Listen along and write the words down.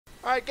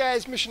Alright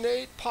guys, mission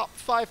 8, pop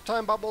 5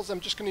 time bubbles. I'm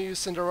just going to use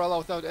Cinderella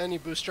without any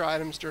booster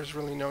items. There's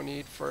really no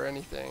need for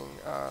anything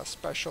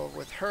special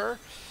with her.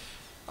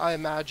 I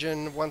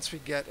imagine once we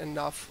get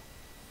enough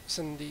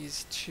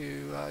Cindy's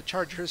to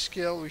charge her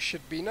skill, we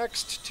should be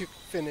next to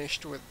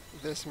finished with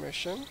this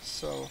mission.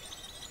 So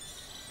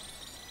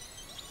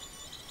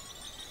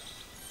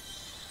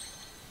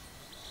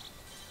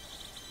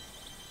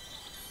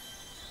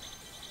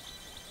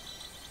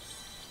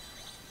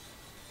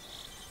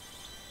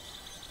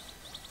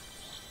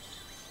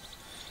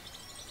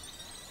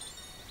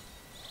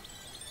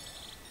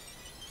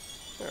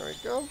there we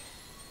go.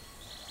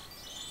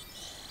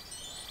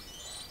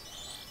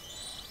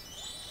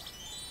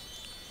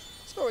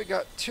 So we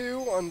got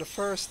 2 on the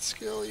first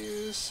skill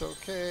use,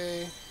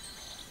 okay.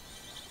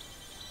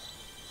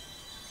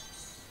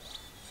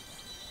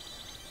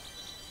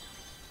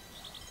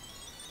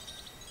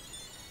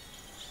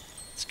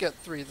 Let's get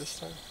 3 this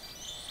time.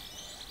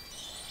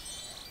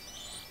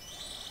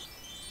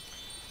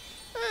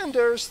 And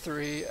there's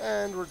 3,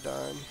 and we're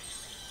done.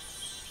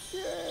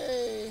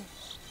 Yay!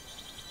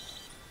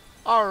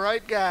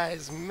 Alright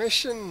guys,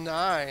 mission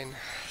 9.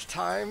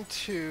 Time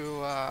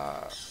to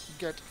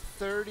get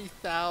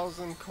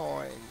 30,000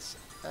 coins.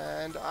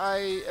 And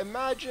I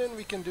imagine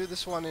we can do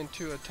this one in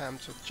 2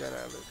 attempts with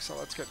Jedi Luke, so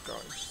let's get going.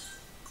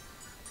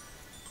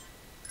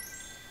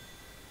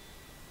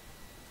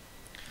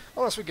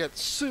 Unless we get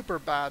super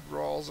bad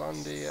rolls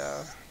on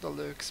the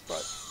Lukes,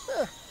 but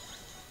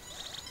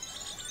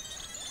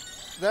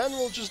then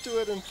we'll just do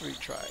it in 3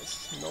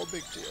 tries. No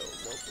big deal,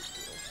 no big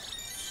deal.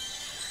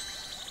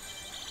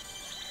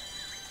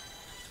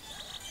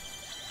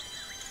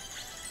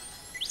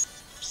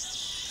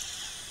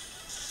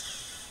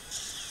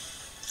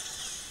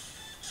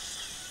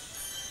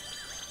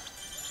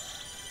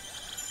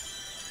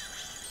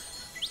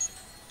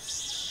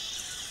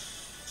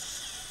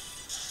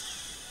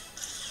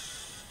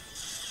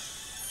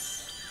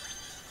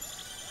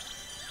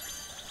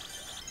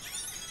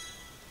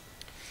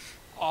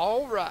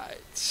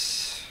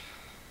 Alright,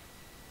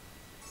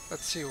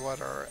 let's see what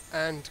our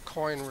end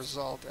coin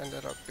result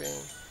ended up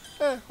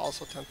being.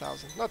 Also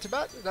 10,000. Not too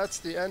bad. That's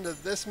the end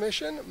of this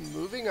mission.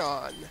 Moving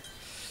on.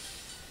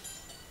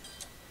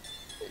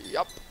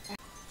 Yup.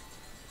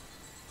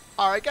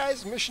 Alright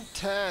guys, mission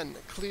 10.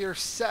 Clear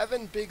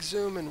 7 big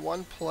zoom in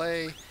 1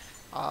 play.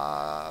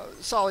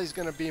 Sully's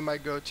going to be my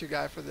go-to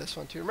guy for this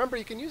one too. Remember,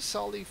 you can use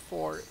Sully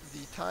for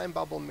the time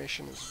bubble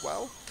mission as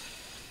well,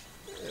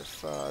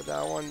 if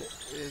that one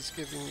is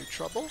giving you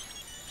trouble.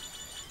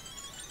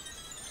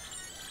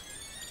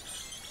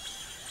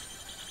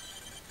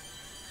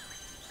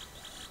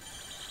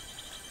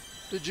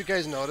 Did you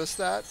guys notice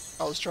that?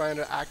 I was trying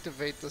to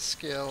activate the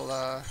skill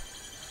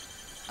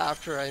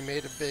after I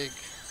made a big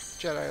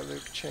Jedi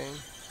Luke chain.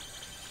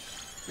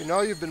 You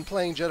know you've been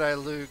playing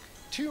Jedi Luke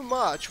too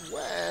much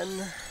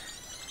when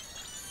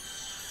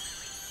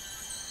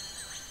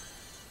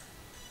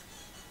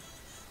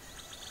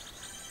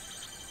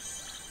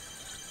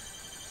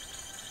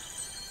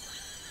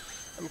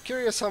I'm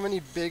curious how many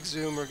big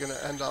zoom we're going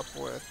to end up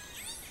with.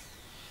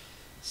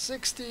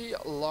 60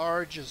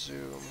 large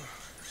zoom.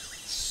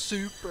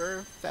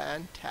 Super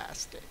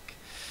fantastic.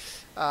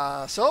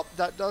 So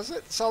that does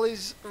it.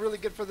 Sully's really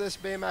good for this.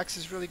 Baymax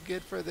is really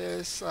good for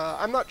this.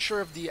 I'm not sure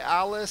if the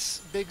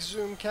Alice big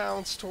zoom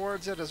counts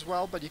towards it as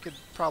well, but you could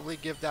probably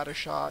give that a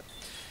shot.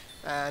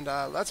 And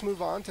let's move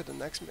on to the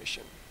next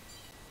mission.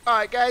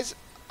 Alright guys,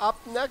 up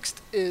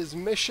next is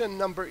mission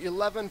number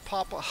 11,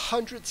 pop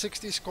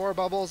 160 score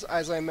bubbles.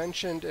 As I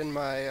mentioned in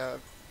my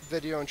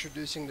video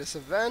introducing this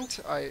event,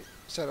 I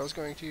said I was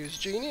going to use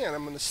Genie, and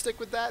I'm going to stick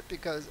with that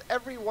because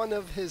every one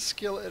of his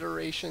skill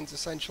iterations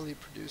essentially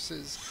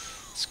produces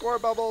score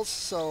bubbles.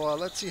 So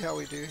let's see how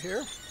we do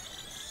here.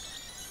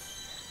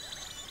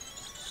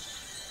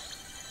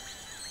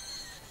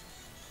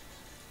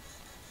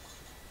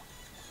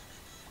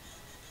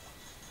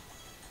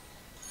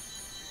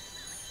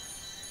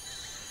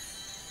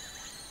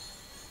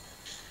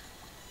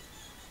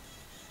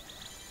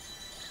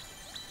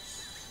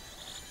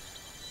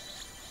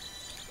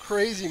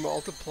 Crazy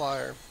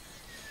multiplier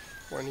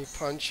when he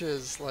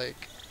punches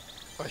like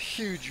a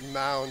huge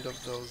mound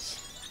of those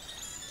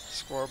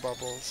score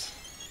bubbles.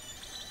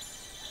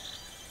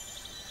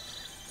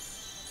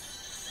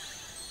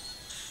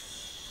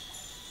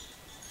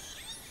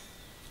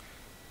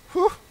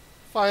 Whew!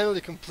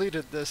 Finally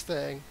completed this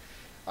thing.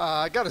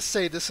 I gotta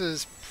say, this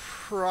is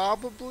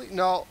probably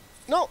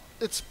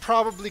it's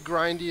probably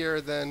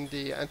grindier than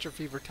the Enter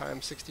Fever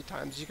times 60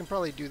 times. You can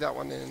probably do that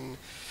one in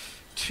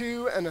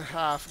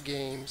 2.5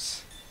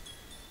 games.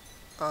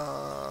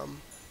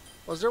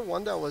 Was there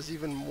one that was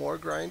even more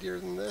grindier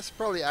than this?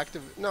 Probably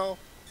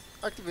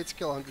Activate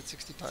skill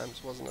 160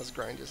 times wasn't as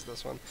grindy as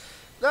this one.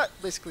 That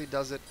basically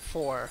does it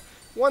for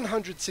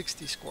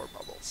 160 score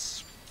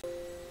bubbles.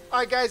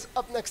 Alright guys,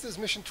 up next is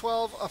mission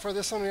 12. For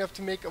this one we have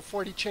to make a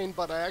 40 chain,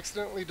 but I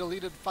accidentally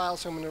deleted the file,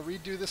 so I'm going to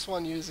redo this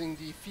one using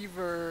the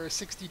Fever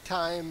 60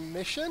 time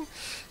mission.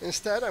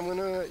 Instead, I'm going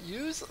to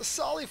use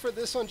Solly for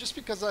this one just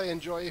because I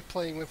enjoy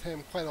playing with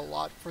him quite a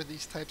lot for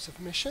these types of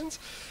missions.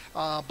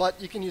 But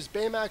you can use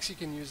Baymax, you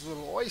can use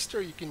Little Oyster,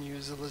 you can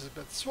use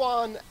Elizabeth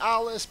Swan,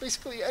 Alice,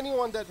 basically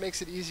anyone that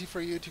makes it easy for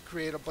you to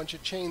create a bunch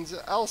of chains.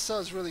 Elsa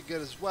is really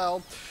good as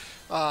well.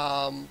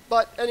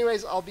 But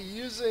anyways, I'll be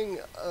using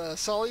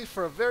Solly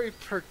for a very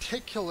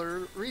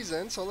particular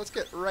reason, so let's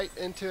get right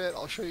into it.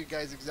 I'll show you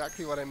guys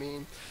exactly what I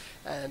mean,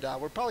 and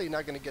we're probably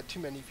not going to get too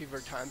many fever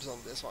times on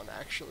this one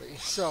actually.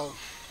 So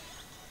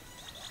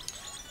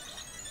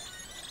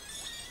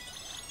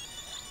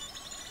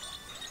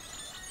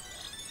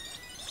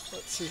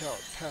let's see how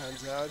it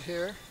pans out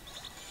here.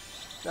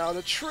 Now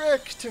the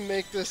trick to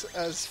make this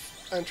as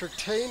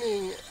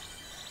entertaining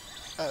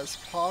as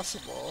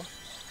possible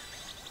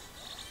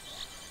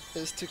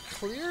is to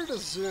clear the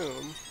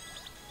zoom,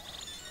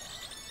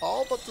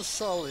 all but the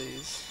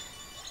Sullys.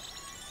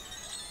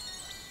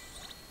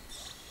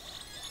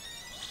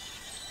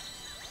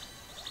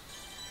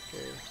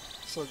 Okay,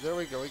 so there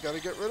we go. We got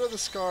to get rid of the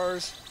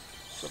scars,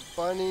 the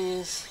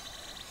bunnies,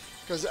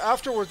 because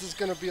afterwards it's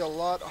going to be a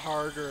lot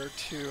harder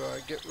to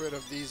get rid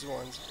of these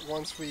ones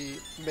once we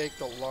make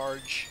the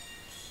large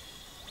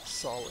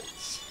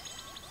Sullys.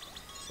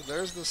 So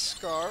there's the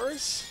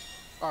scars.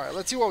 Alright,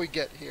 let's see what we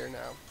get here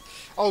now.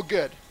 Oh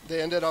good,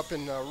 they ended up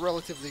in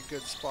relatively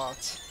good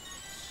spots.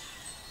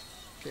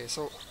 Okay,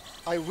 so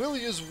I will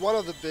use one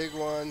of the big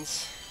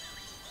ones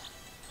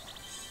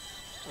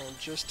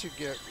just to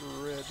get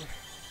rid,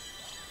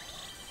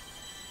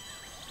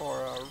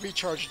 or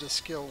recharge the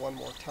skill one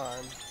more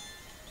time.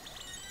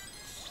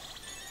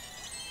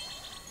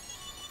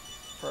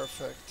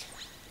 Perfect.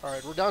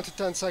 Alright, we're down to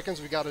 10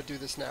 seconds, we gotta do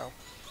this now.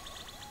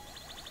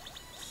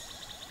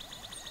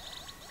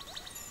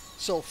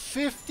 So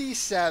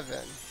 57.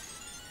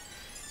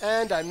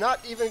 And I'm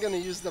not even going to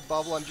use the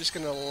bubble, I'm just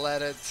going to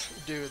let it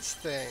do its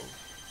thing.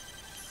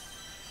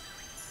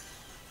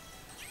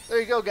 There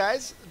you go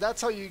guys, that's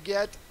how you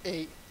get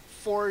a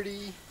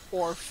 40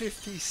 or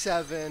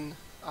 57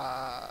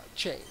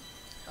 chain.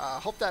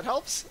 Hope that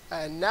helps,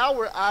 and now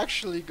we're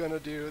actually going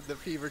to do the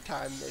Fever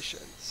Time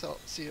mission, so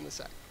see you in a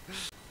sec.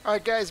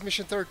 Alright guys,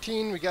 mission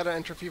 13, we got to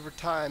enter Fever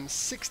Time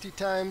 60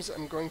 times.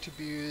 I'm going to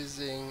be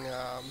using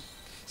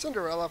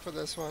Cinderella for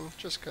this one,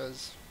 just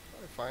because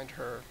I find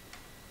her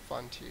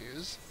fun to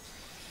use.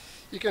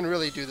 You can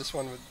really do this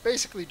one with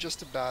basically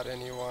just about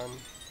anyone.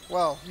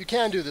 Well, you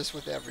can do this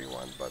with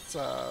everyone, but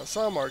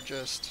some are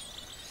just...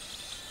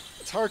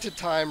 It's hard to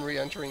time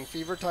re-entering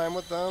Fever Time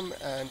with them,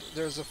 and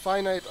there's a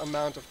finite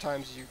amount of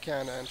times you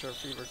can enter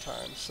Fever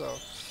Time, so...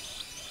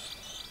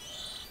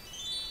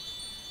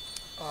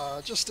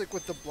 just stick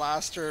with the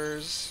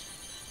blasters,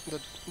 the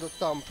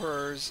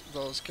thumpers,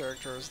 those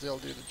characters, they'll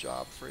do the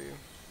job for you.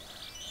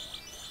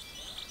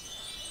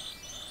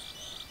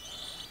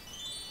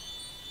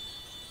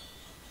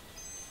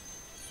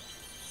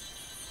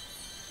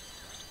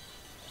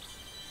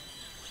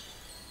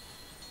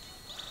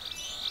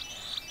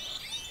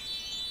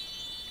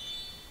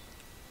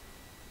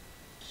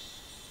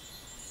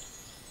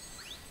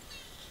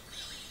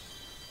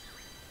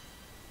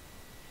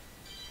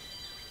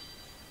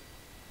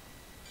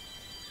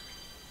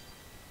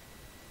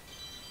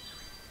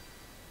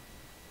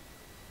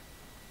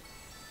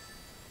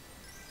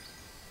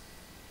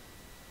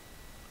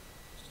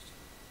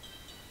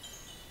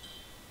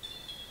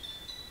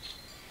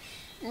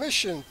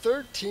 Mission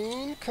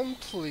 13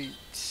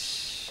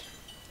 complete.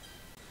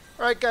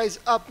 Alright guys,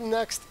 up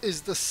next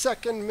is the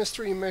second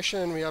mystery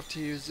mission. We have to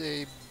use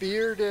a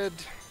bearded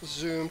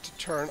zoom to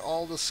turn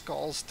all the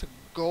skulls to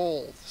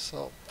gold.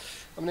 So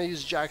I'm going to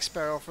use Jack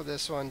Sparrow for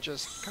this one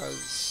just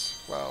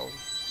because, well,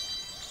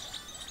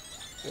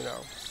 you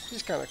know,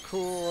 he's kind of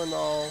cool and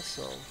all,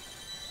 so...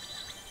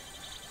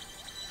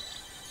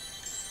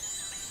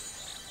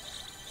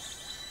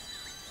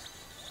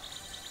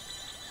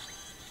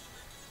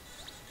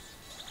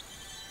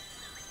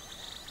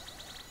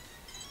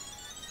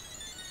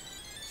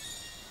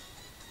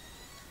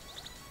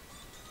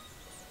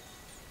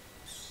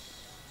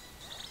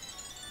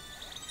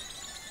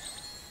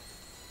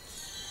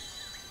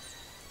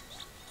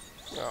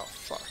 Oh,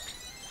 fuck.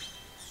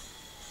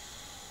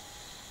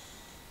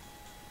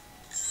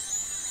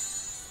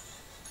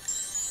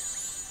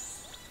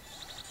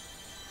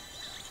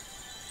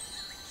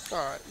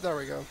 Alright, there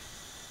we go.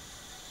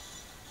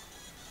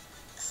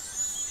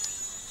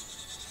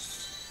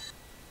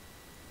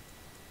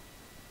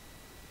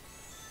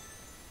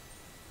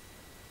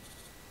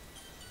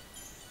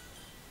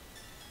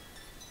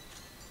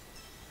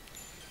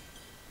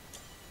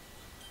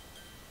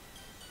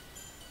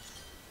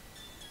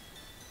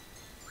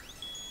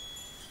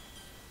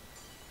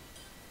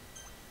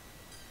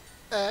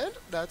 And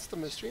that's the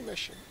mystery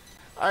mission.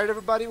 Alright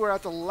everybody, we're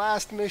at the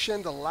last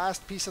mission, the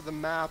last piece of the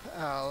map.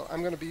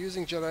 I'm going to be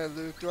using Jedi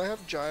Luke. Do I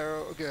have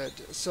gyro? Good.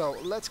 So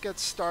let's get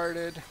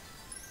started.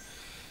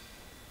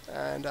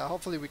 And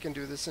hopefully we can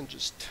do this in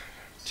just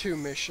 2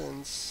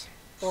 missions.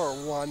 Or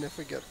 1 if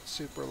we get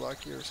super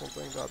lucky or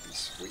something. That'd be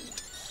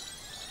sweet.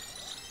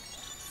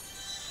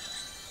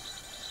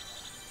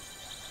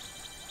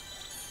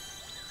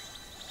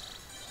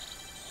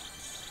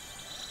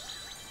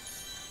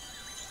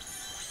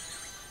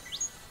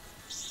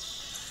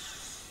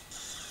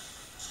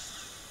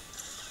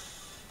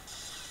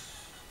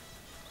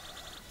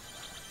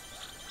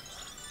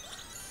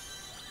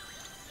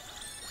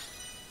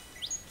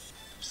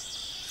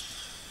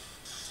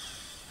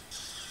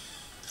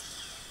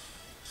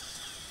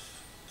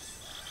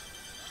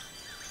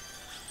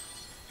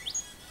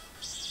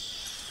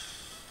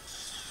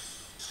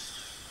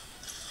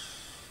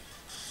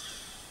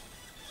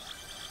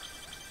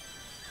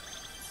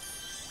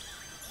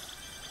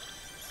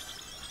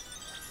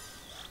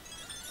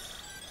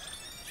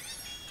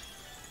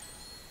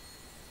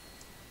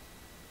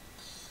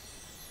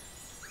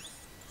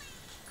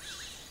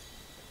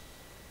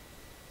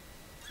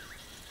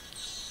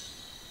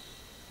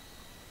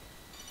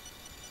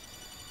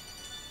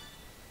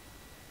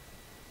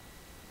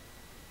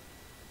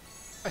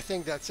 I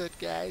think that's it,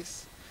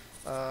 guys.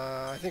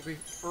 I think we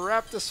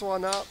wrapped this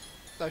one up.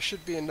 That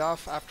should be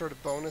enough after the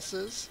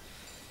bonuses.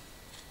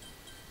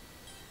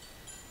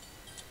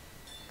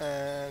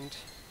 And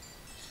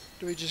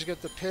do we just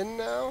get the pin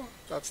now?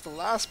 That's the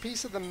last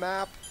piece of the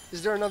map.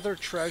 Is there another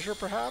treasure,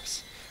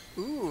 perhaps?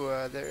 Ooh,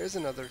 there is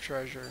another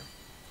treasure.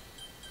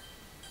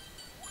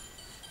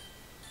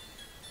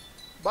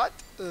 But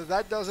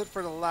that does it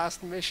for the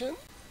last mission.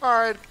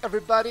 Alright,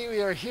 everybody,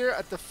 we are here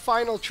at the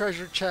final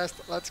treasure chest.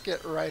 Let's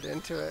get right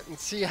into it and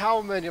see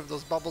how many of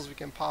those bubbles we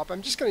can pop.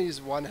 I'm just going to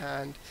use one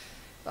hand.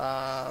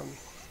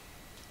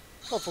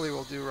 Hopefully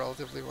we'll do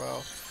relatively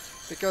well.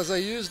 Because I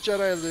used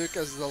Jedi Luke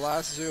as the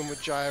last zoom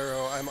with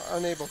gyro, I'm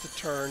unable to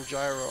turn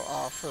gyro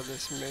off for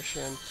this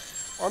mission.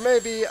 Or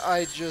maybe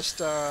I just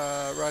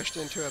rushed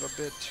into it a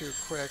bit too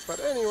quick.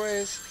 But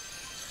anyways,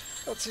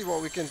 let's see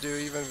what we can do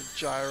even with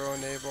gyro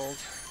enabled.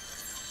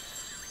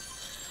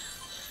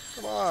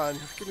 Come on,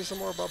 give me some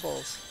more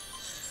bubbles.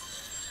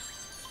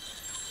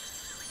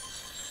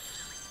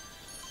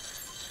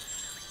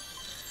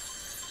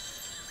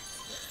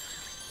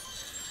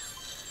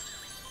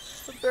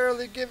 They're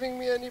barely giving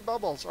me any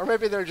bubbles. Or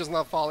maybe they're just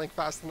not falling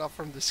fast enough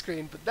from the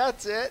screen, but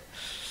that's it.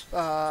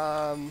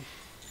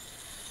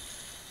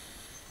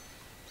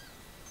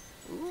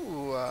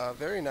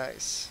 Very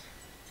nice.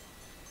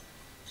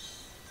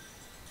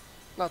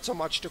 Not so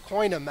much the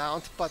coin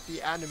amount, but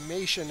the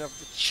animation of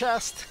the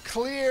chest.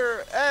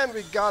 Clear, and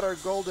we got our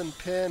golden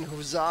pin.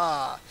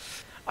 Huzzah!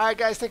 Alright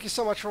guys, thank you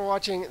so much for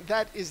watching.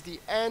 That is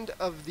the end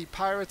of the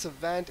Pirates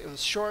event. It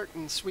was short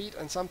and sweet,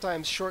 and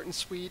sometimes short and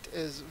sweet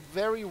is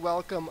very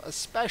welcome,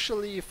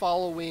 especially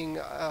following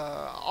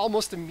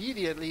almost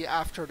immediately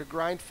after the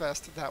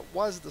Grindfest that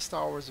was the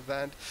Star Wars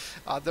event.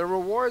 The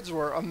rewards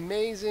were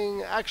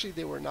amazing. Actually,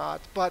 they were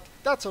not, but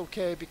that's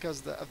okay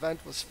because the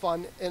event was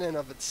fun in and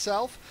of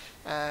itself.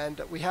 And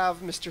we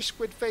have Mr.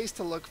 Squidface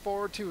to look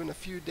forward to in a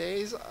few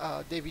days,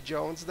 Davy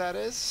Jones that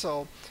is,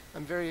 so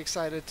I'm very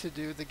excited to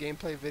do the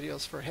gameplay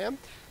videos for him.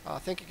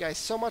 Thank you guys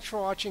so much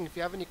for watching. If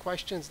you have any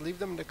questions, leave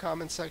them in the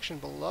comment section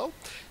below.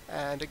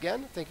 And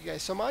again, thank you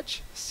guys so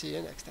much. See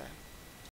you next time.